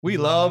We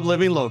love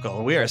living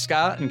local. We are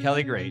Scott and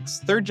Kelly Greats,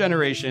 third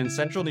generation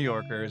Central New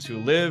Yorkers who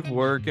live,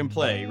 work, and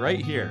play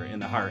right here in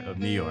the heart of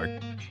New York.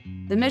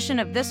 The mission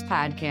of this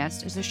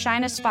podcast is to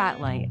shine a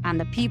spotlight on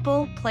the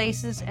people,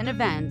 places, and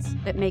events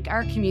that make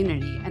our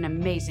community an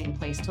amazing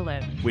place to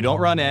live. We don't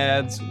run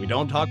ads. We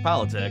don't talk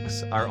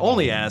politics. Our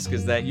only ask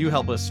is that you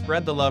help us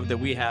spread the love that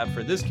we have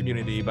for this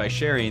community by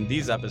sharing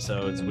these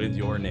episodes with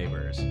your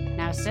neighbors.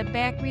 Now sit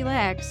back,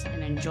 relax,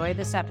 and enjoy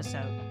this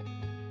episode.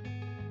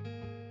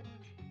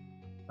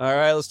 All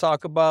right, let's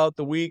talk about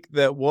the week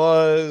that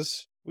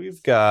was.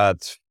 We've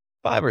got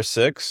 5 or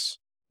 6.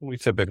 We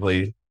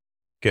typically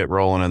get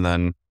rolling and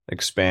then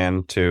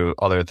expand to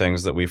other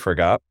things that we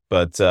forgot.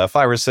 But 5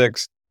 or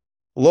 6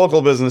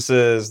 local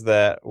businesses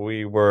that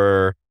we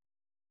were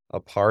a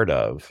part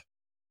of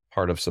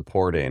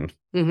supporting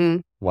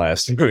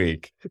last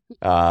week.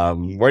 Where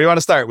do you want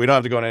to start? We don't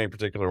have to go in any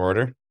particular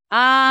order.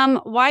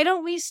 Why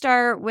don't we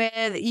start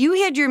with, you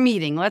had your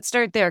meeting. Let's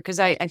start there because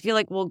I feel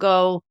like we'll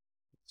go.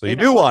 So you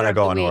do want to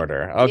go in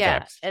order. Okay.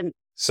 Yeah,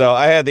 So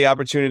I had the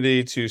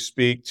opportunity to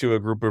speak to a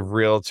group of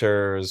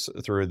realtors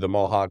through the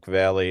Mohawk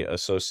Valley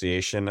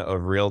Association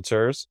of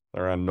Realtors.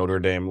 They're on Notre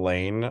Dame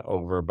Lane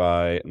over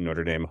by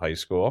Notre Dame High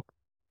School.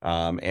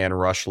 Ann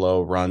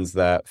Rushlow runs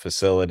that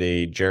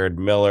facility. Jared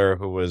Miller,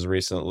 who was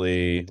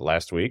recently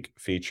last week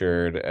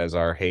featured as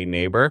our Hey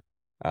Neighbor.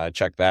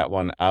 Check that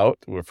one out.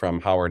 We're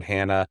from Howard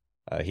Hanna.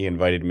 He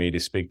invited me to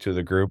speak to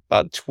the group.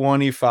 About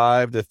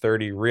 25 to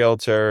 30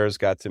 realtors.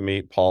 Got to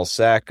meet Paul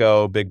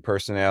Sacco, big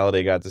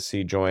personality. Got to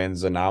see Joanne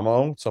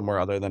Zanamo somewhere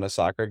other than a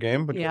soccer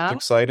game, but it's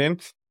exciting.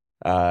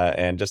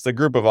 And just a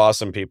group of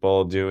awesome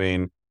people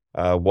doing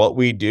what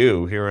we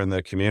do here in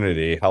the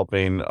community,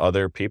 helping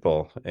other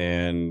people.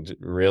 And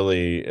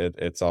really,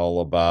 it's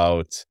all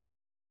about,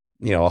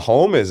 a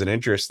home is an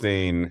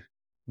interesting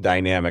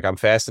dynamic. I'm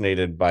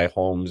fascinated by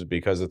homes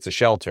because it's a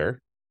shelter,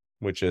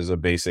 which is a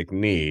basic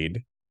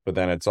need. But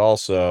then it's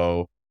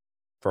also,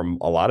 from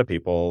a lot of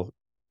people,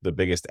 the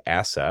biggest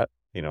asset,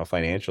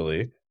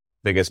 financially,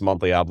 biggest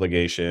monthly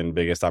obligation,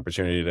 biggest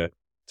opportunity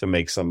to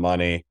make some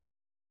money.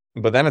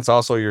 But then it's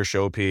also your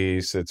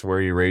showpiece. It's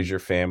where you raise your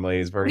family.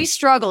 It's very We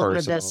struggled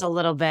personal. with this a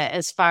little bit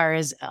as far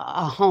as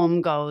a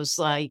home goes.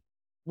 Like,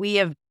 we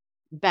have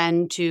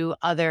been to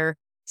other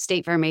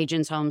State Farm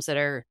agents' homes that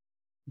are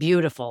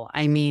beautiful.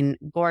 I mean,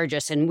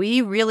 gorgeous. And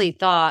we really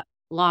thought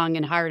long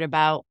and hard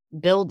about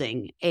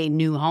building a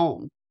new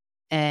home.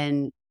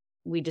 And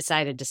we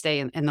decided to stay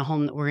in the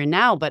home that we're in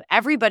now. But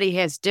everybody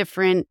has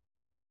different,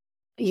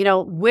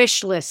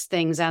 wish list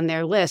things on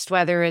their list,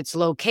 whether it's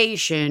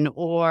location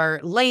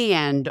or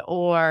land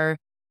or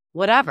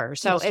whatever.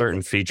 So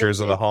certain features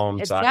of the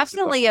home. It's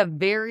definitely a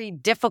very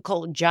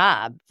difficult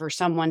job for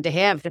someone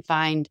to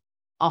find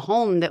a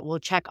home that will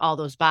check all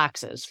those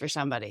boxes for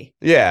somebody.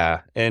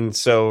 Yeah. And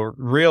so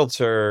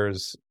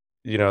realtors,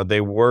 they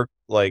work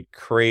like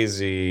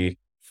crazy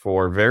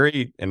for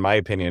very, in my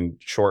opinion,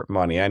 short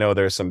money. I know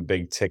there's some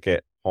big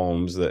ticket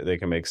homes that they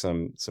can make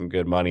some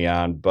good money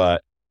on,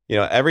 but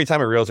every time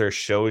a realtor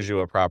shows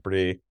you a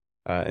property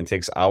and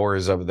takes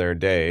hours of their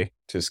day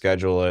to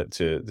schedule it,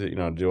 to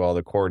do all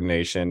the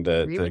coordination,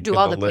 to do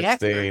all the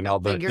listing,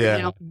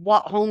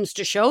 what homes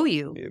to show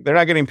you. They're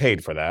not getting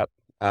paid for that.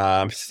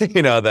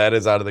 That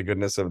is out of the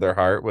goodness of their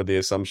heart, with the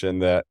assumption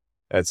that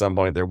at some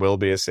point there will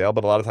be a sale,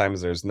 but a lot of times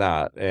there's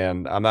not.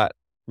 And I'm not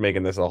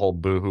making this a whole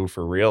boohoo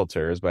for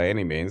realtors by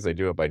any means. They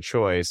do it by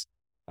choice.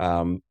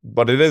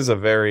 But it is a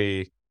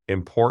very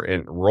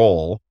important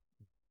role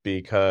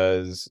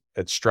because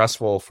it's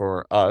stressful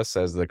for us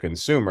as the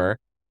consumer,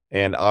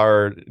 and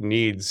our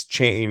needs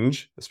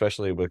change,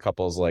 especially with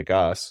couples like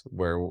us,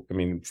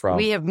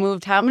 we have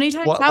moved how many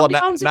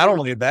times? Not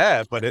only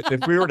that, but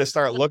if we were to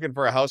start looking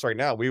for a house right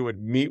now, we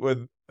would meet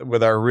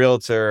with our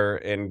realtor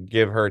and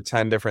give her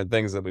 10 different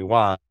things that we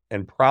want.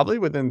 And probably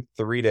within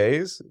 3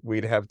 days,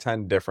 we'd have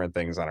 10 different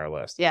things on our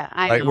list. Yeah.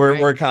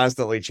 We're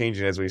constantly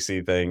changing as we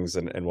see things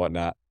and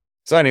whatnot.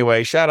 So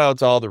anyway, shout out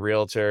to all the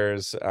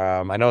realtors.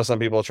 I know some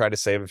people try to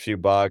save a few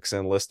bucks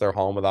and list their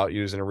home without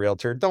using a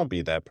realtor. Don't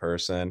be that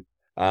person.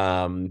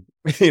 And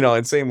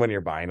same when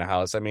you're buying a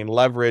house.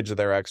 Leverage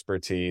their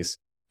expertise.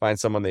 Find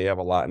someone that you have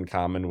a lot in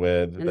common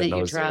with, that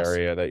knows the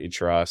area, that you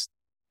trust,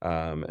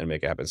 and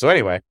make it happen. So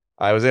anyway,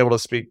 I was able to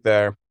speak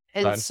there.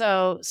 And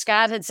so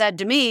Scott had said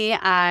to me,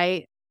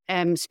 I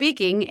am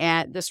speaking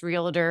at this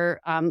realtor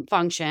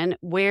function.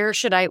 Where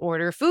should I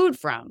order food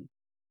from?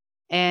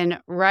 And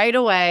right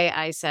away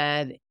I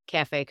said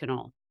Cafe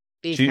Canole.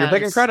 You're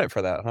taking credit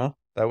for that, huh?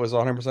 That was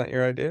 100%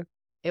 your idea?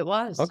 It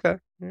was. Okay.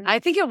 I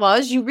think it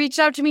was. You reached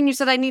out to me and you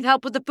said, I need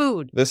help with the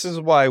food. This is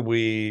why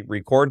we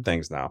record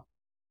things now,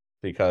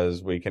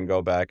 because we can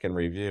go back and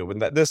review. When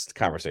this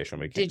conversation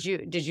we can.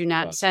 Did you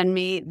not send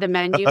me the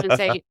menu and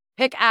say,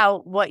 pick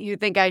out what you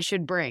think I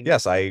should bring?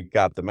 Yes, I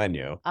got the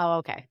menu. Oh,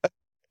 okay.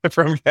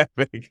 From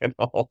Cafe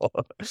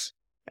Canole.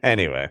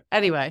 Anyway,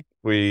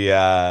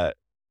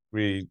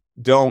 we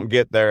don't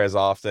get there as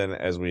often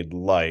as we'd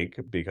like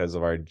because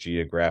of our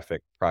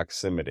geographic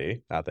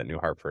proximity. Not that New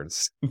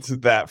Hartford's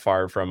that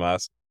far from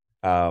us.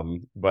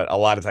 But a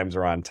lot of times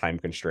we're on time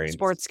constraints.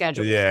 Sports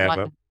schedule. Yeah,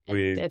 but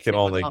we It's can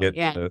only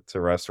difficult, get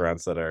to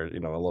restaurants that are, a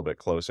little bit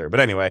closer. But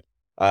anyway,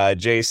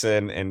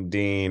 Jason and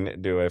Dean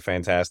do a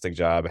fantastic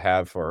job,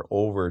 have for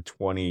over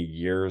 20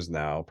 years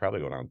now, probably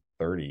going on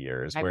 30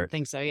 years. I would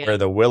think so, yeah. Where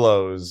the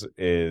Willows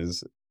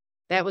is.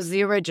 That was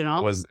the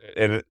original.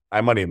 And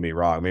I might even be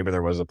wrong. Maybe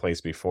there was a place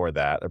before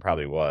that. There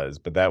probably was,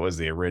 but that was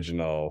the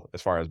original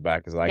as far as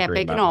back as I can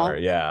remember.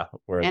 Yeah.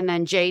 And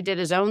then Jay did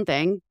his own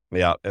thing.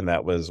 Yeah. And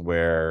that was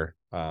where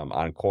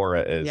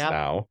Ancora is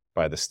now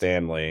by the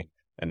Stanley.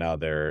 And now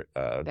they're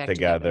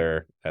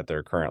together at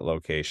their current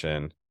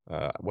location.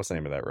 What's the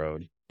name of that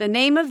road? The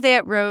name of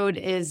that road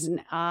is,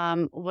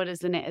 what is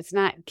the name? It's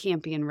not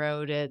Campion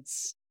Road.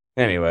 It's...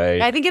 Anyway,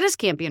 I think it is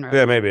Campion Road.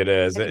 Yeah, maybe it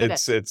is.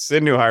 It's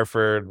in New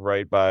Hartford,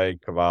 right by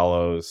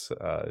Cavallo's.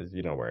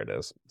 You know where it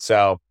is.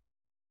 So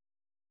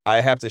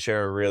I have to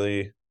share a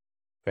really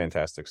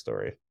fantastic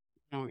story.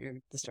 No,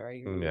 the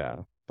story. Yeah,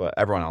 but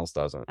everyone else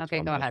doesn't. Okay,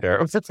 so go ahead.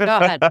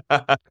 Go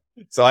ahead.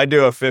 So I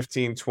do a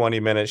 15,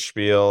 20-minute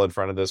spiel in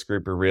front of this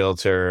group of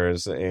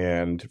realtors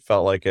and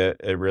felt like it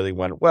really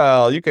went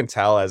well. You can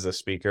tell as a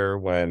speaker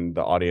when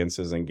the audience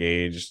is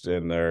engaged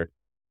and they're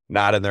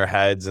nodding their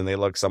heads and they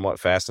look somewhat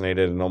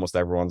fascinated and almost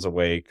everyone's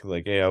awake.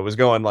 Like, it was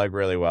going like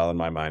really well in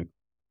my mind,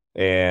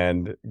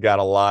 and got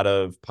a lot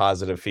of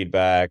positive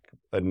feedback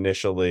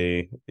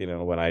initially.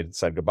 When I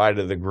said goodbye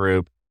to the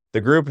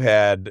group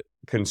had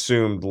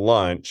consumed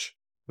lunch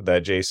that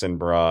Jason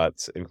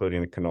brought,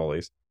 including the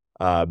cannolis,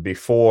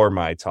 before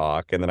my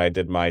talk. And then I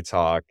did my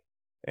talk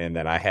and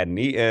then I hadn't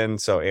eaten.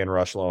 So Ann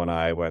Rushlow and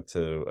I went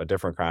to a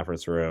different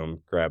conference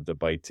room, grabbed a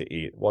bite to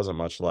eat. Wasn't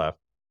much left.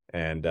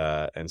 And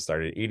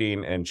started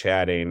eating and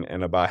chatting.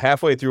 And about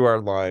halfway through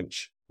our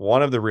lunch,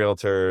 one of the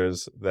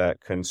realtors that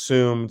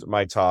consumed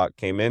my talk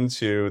came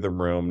into the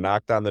room,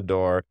 knocked on the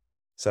door,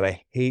 said,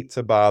 "I hate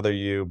to bother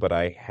you, but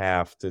I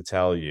have to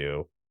tell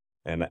you."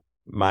 And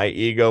my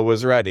ego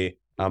was ready.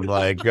 I'm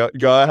like,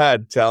 go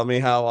ahead. Tell me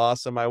how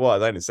awesome I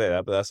was. I didn't say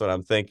that, but that's what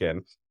I'm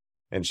thinking.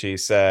 And she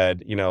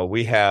said,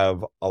 we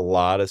have a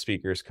lot of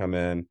speakers come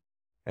in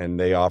and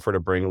they offer to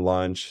bring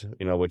lunch,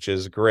 which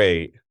is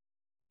great.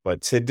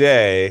 But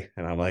today,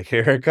 and I'm like,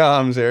 here it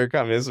comes.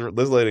 This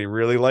lady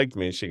really liked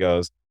me. She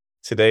goes,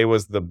 "Today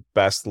was the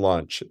best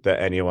lunch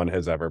that anyone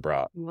has ever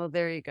brought." Well,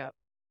 there you go.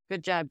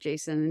 Good job,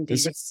 Jason.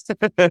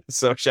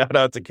 So shout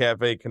out to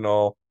Cafe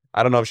Cannoli.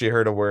 I don't know if she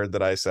heard a word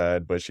that I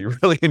said, but she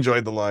really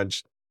enjoyed the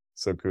lunch.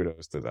 So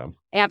kudos to them.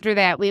 After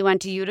that, we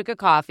went to Utica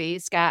Coffee.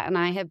 Scott and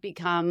I have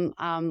become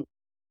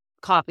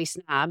coffee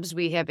snobs.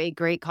 We have a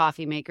great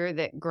coffee maker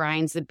that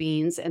grinds the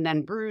beans and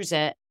then brews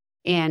it.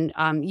 And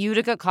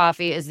Utica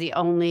Coffee is the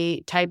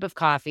only type of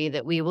coffee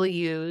that we will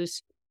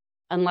use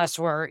unless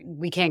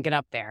we can't get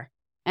up there.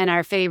 And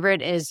our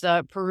favorite is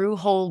the Peru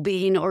whole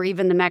bean or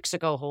even the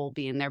Mexico whole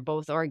bean. They're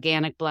both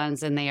organic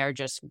blends and they are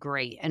just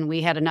great. And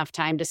we had enough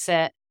time to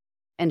sit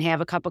and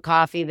have a cup of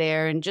coffee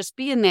there and just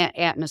be in that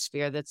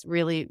atmosphere that's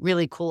really,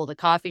 really cool. The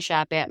coffee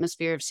shop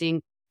atmosphere of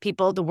seeing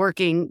people, the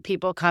working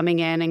people coming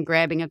in and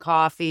grabbing a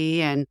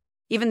coffee, and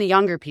even the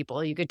younger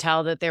people. You could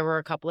tell that there were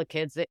a couple of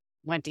kids that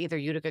went to either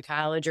Utica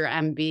College or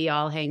MB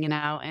all hanging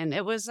out. And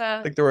it was...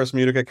 I think there were some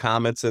Utica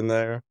Comets in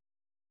there.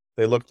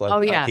 They looked like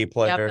hockey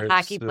players. Yep,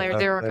 hockey players.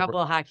 There were a couple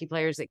of hockey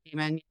players that came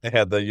in. They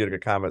had the Utica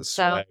Comets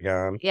swag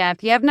on. Yeah,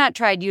 if you have not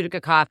tried Utica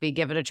coffee,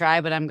 give it a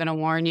try. But I'm going to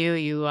warn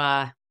you,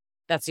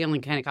 that's the only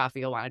kind of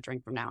coffee you'll want to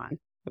drink from now on.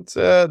 It's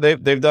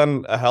they've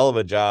done a hell of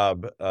a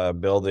job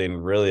building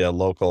really a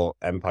local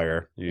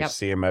empire. You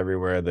see them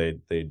everywhere.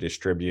 They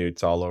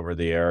distribute all over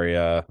the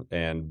area,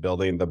 and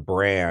building the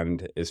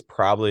brand is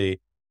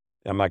probably,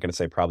 I'm not going to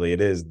say probably,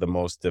 it is the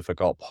most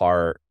difficult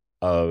part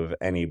of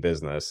any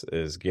business,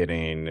 is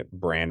getting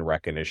brand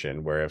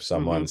recognition, where if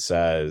someone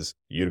says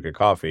Utica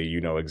Coffee,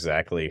 you know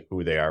exactly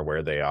who they are,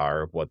 where they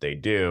are, what they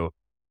do.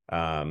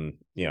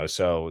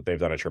 So they've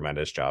done a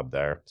tremendous job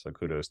there. So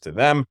kudos to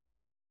them.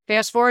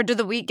 Fast forward to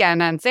the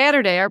weekend on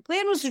Saturday. Our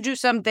plan was to do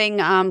something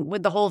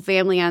with the whole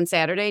family on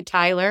Saturday.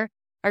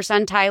 Our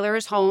son Tyler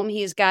is home.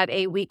 He's got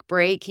a week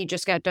break. He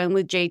just got done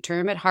with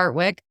J-term at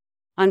Hartwick.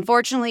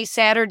 Unfortunately,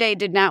 Saturday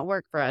did not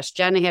work for us.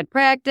 Jenna had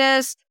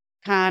practice.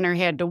 Connor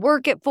had to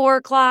work at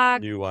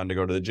 4:00. You wanted to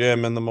go to the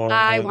gym in the morning.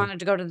 I wanted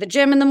to go to the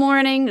gym in the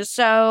morning.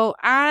 So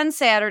on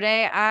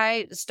Saturday,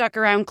 I stuck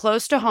around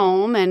close to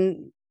home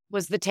and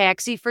was the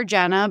taxi for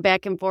Jenna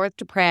back and forth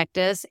to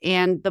practice.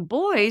 And the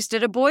boys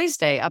did a boys'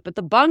 day up at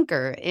the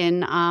bunker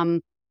in,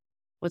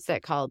 what's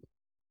that called?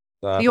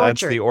 The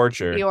Orchard. The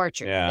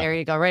Orchard. Yeah. There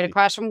you go. Right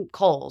across from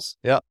Kohl's.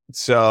 Yeah.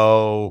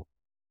 So,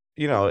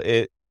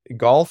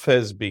 golf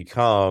has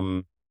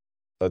become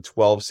a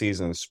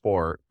 12-season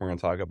sport. We're going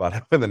to talk about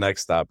it in the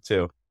next stop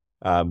too.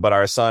 But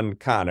our son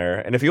Connor,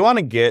 and if you want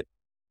to get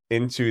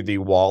into the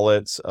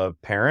wallets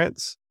of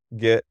parents,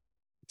 get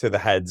to the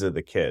heads of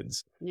the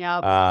kids.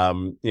 Yeah.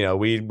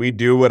 We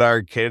do what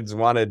our kids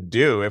want to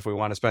do if we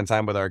want to spend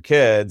time with our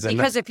kids.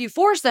 Because if you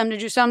force them to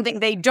do something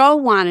they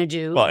don't want to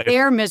do,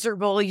 they're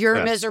miserable,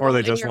 you're miserable, or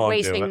they just and you're won't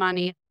wasting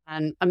money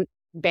on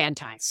bad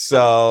time.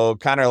 So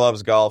Connor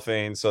loves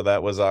golfing. So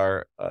that was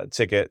our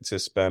ticket to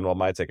spend, well,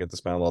 my ticket to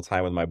spend a little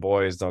time with my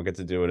boys. Don't get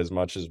to do it as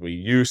much as we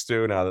used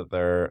to now that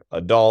they're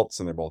adults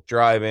and they're both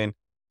driving.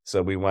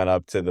 So we went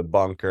up to the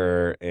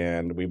bunker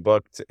and we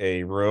booked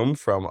a room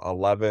from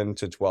 11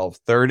 to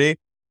 12:30.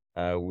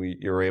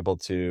 You were able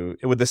to,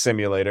 with the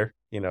simulator,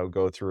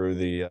 go through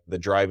the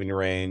driving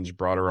range,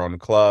 brought our own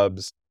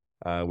clubs.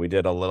 We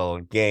did a little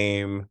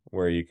game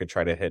where you could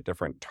try to hit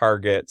different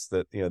targets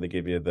that, they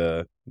give you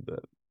the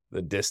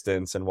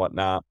distance and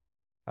whatnot.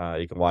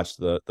 You can watch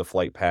the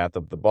flight path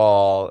of the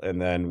ball.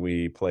 And then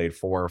we played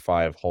 4 or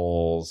 5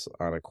 holes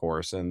on a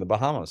course in the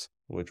Bahamas,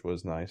 which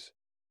was nice.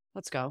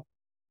 Let's go.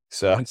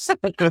 So, so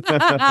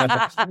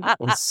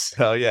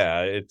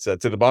yeah, it's to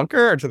the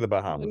bunker or to the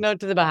Bahamas? No,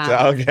 to the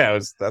Bahamas. Okay,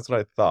 that's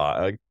what I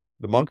thought.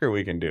 The bunker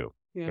we can do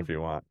if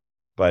you want.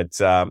 But,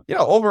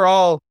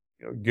 overall,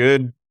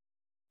 good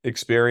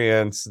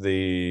experience.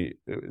 You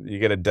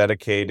get a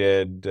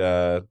dedicated,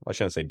 I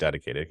shouldn't say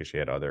dedicated because she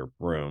had other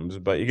rooms,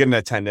 but you get an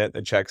attendant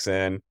that checks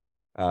in.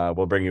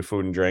 We'll bring you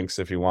food and drinks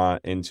if you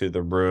want into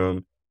the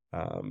room.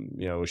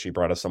 She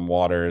brought us some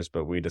waters,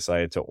 but we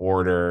decided to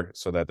order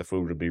so that the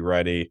food would be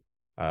ready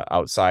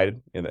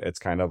outside. It's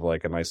kind of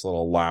like a nice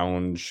little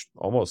lounge,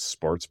 almost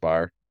sports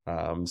bar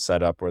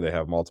set up where they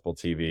have multiple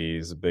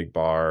TVs, a big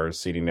bar,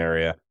 seating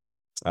area.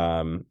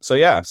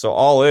 So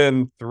all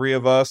in, 3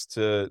 of us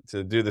to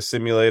do the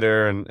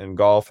simulator and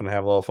golf and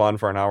have a little fun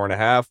for an hour and a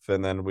half.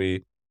 And then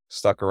we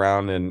stuck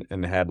around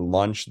and had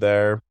lunch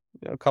there,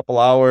 a couple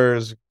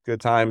hours,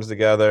 good times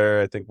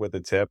together. I think with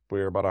the tip, we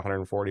were about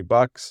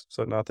 $140.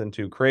 So nothing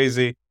too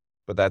crazy,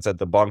 but that's at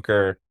the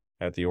bunker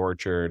at the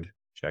Orchard.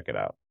 Check it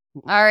out.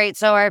 All right.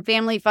 So our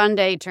family fun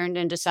day turned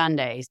into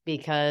Sundays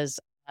because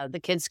the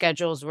kids'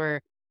 schedules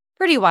were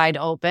pretty wide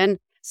open.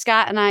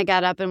 Scott and I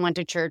got up and went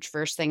to church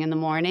first thing in the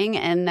morning,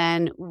 and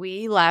then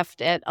we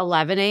left at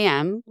 11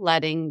 a.m.,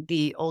 letting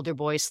the older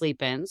boys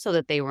sleep in so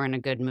that they were in a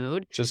good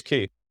mood. Which is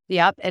key.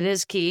 Yep, it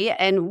is key.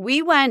 And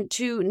we went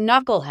to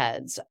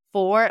Knuckleheads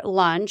for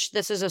lunch.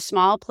 This is a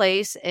small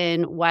place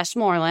in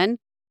Westmoreland.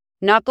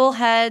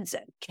 Knuckleheads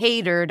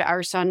catered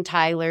our son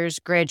Tyler's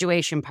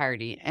graduation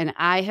party, and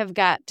I have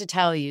got to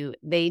tell you,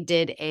 they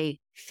did a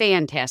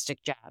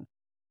fantastic job.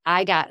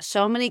 I got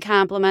so many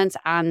compliments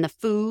on the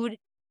food.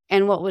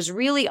 And what was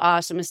really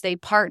awesome is they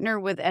partner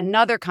with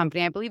another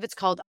company. I believe it's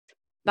called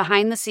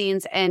Behind the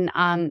Scenes.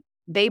 And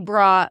they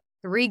brought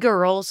 3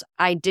 girls.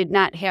 I did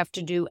not have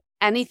to do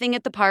anything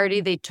at the party.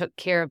 They took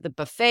care of the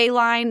buffet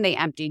line. They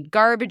emptied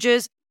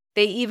garbages.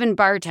 They even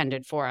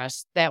bartended for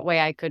us. That way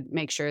I could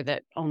make sure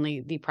that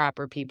only the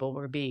proper people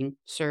were being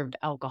served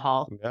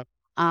alcohol.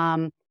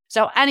 Yeah.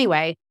 So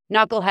anyway,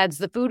 Knuckleheads,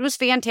 the food was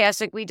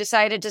fantastic. We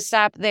decided to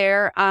stop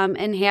there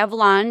and have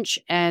lunch.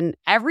 And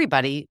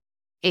everybody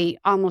ate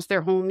almost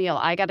their whole meal.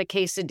 I got a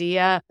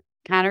quesadilla.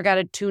 Connor got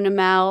a tuna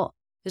melt.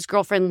 His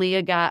girlfriend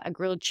Leah got a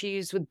grilled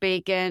cheese with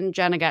bacon.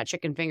 Jenna got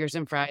chicken fingers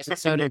and fries, and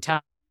so did Tom.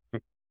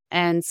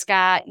 And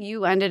Scott,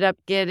 you ended up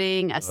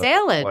getting a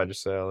salad. Wedge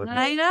salad.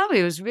 I know.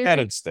 He was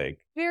added steak.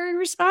 Very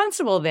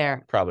responsible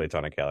there. Probably a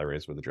ton of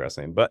calories with the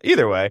dressing. But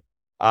either way,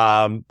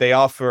 they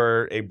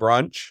offer a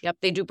brunch. Yep,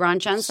 they do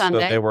brunch on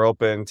Sunday. So they were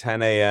open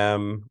 10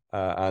 a.m.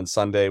 On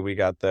Sunday. We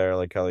got there,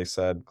 like Kelly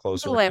said,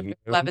 closer to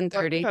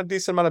 11:30. A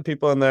decent amount of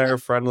people in there,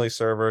 friendly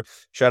server.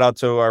 Shout out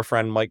to our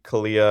friend Mike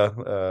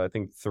Kalia. I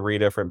think 3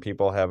 different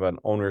people have an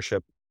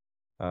ownership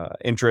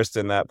interest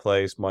in that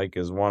place. Mike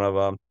is one of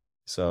them.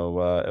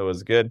 So it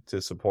was good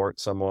to support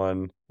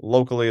someone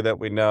locally that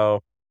we know.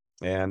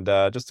 And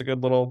just a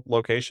good little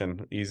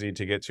location, easy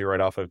to get to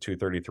right off of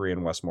 233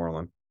 in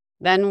Westmoreland.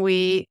 Then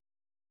we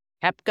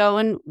kept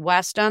going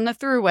west on the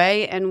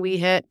thruway, and we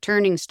hit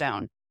Turning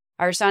Stone.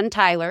 Our son,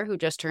 Tyler, who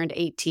just turned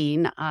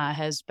 18,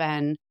 has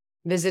been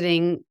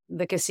visiting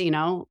the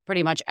casino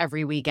pretty much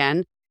every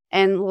weekend.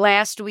 And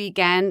last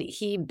weekend,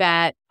 he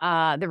bet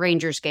the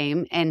Rangers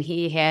game, and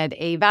he had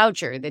a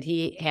voucher that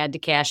he had to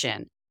cash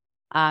in.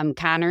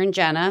 Connor and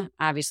Jenna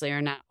obviously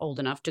are not old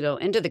enough to go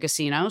into the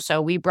casino,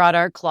 so we brought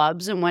our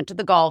clubs and went to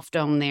the golf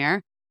dome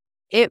there.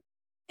 It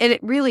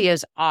really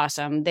is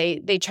awesome.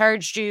 They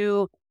charged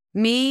you.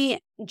 Me,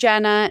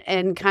 Jenna,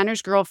 and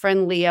Connor's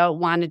girlfriend, Leah,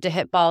 wanted to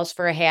hit balls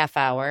for a half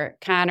hour.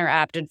 Connor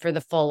opted for the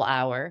full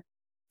hour.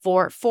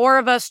 For 4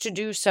 of us to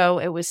do so,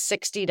 it was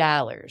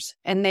 $60.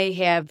 And they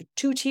have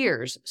 2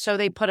 tiers. So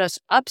they put us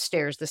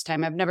upstairs this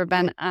time. I've never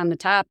been on the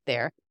top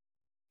there.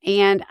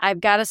 And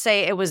I've got to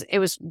say, it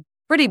was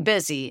pretty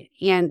busy.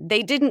 And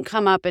they didn't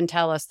come up and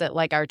tell us that,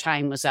 like, our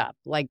time was up,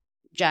 like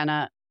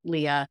Jenna,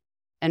 Leah,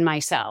 and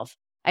myself.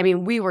 I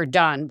mean, we were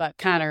done, but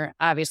Connor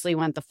obviously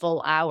went the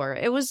full hour.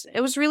 It was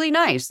really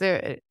nice.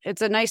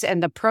 It's a nice,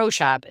 and the pro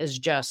shop is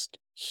just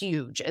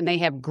huge, and they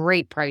have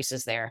great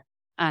prices there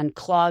on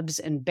clubs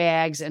and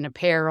bags and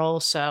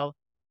apparel. So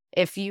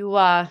if you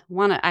want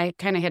to, I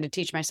kind of had to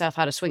teach myself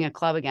how to swing a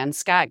club again.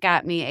 Scott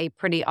got me a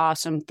pretty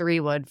awesome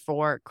 3-wood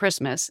for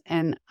Christmas,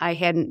 and I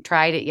hadn't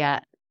tried it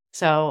yet.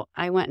 So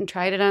I went and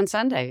tried it on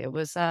Sunday. It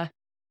was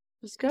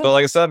It's good. So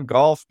like I said,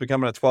 golf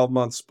becoming a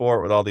 12-month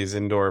sport with all these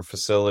indoor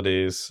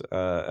facilities.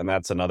 And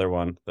that's another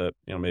one that,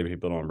 maybe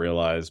people don't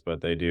realize,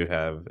 but they do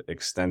have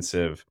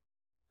extensive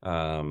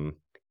um,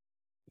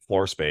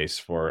 floor space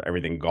for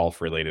everything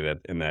golf related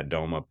in that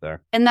dome up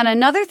there. And then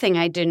another thing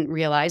I didn't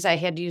realize, I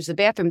had to use the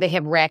bathroom. They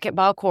have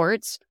racquetball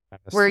courts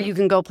where you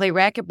can go play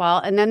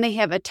racquetball. And then they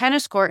have a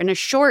tennis court and a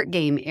short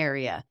game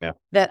area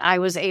that I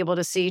was able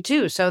to see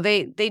too. So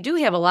they do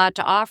have a lot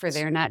to offer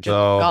there, not just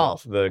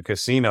golf. The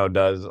casino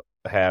does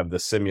have the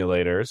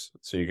simulators.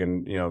 So you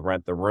can,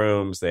 rent the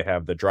rooms. They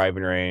have the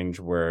driving range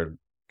where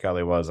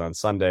Kelly was on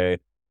Sunday.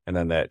 And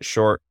then that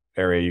short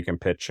area you can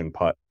pitch and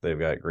putt. They've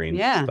got green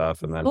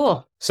stuff. And then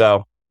cool.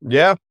 So,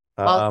 yeah.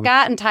 Well,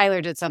 Scott and Tyler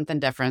did something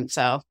different.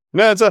 So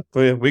no,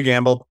 we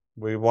gambled.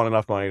 We won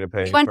enough money to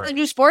pay. We went to the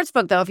new sports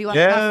book, though, if you want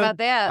to talk about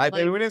that.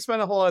 We didn't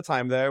spend a whole lot of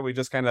time there. We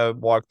just kind of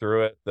walked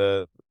through it.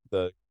 The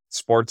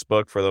sports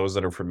book, for those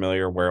that are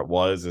familiar where it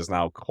was, is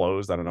now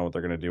closed. I don't know what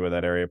they're going to do with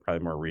that area.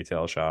 Probably more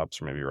retail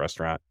shops or maybe a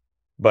restaurant.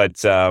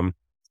 But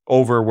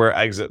over where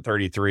Exit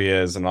 33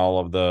 is and all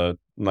of the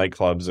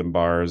nightclubs and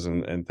bars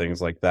and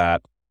things like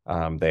that,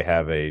 they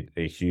have a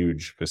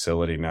huge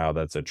facility now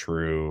that's a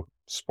true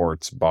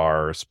sports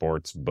bar,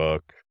 sports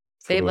book.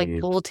 They have like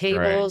pool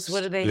tables. Drinks.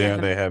 What do they have? Yeah,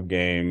 they have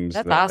games.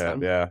 That's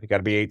awesome. You got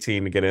to be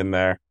 18 to get in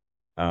there.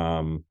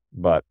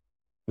 But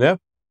yeah,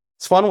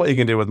 it's fun what you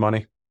can do with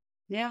money.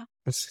 Yeah.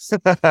 So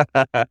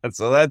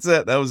that's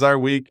it. That was our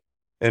week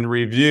in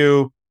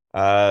review.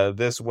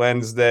 This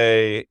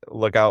Wednesday,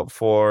 look out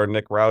for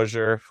Nick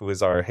Rauscher, who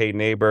is our Hey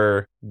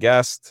Neighbor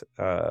guest.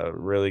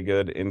 Really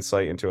good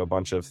insight into a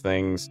bunch of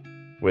things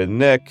with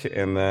Nick.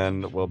 And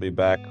then we'll be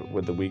back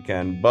with the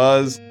weekend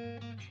buzz.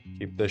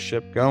 Keep this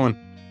ship going.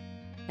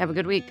 Have a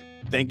good week.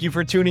 Thank you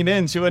for tuning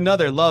in to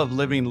another Love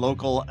Living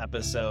Local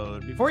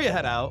episode. Before you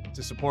head out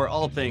to support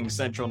all things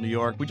Central New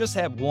York, we just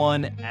have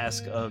one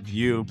ask of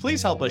you.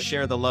 Please help us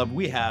share the love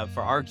we have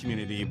for our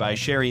community by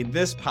sharing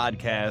this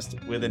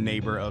podcast with a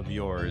neighbor of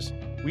yours.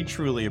 We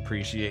truly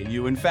appreciate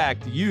you. In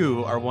fact,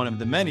 you are one of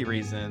the many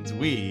reasons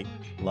we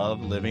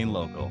love living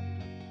local.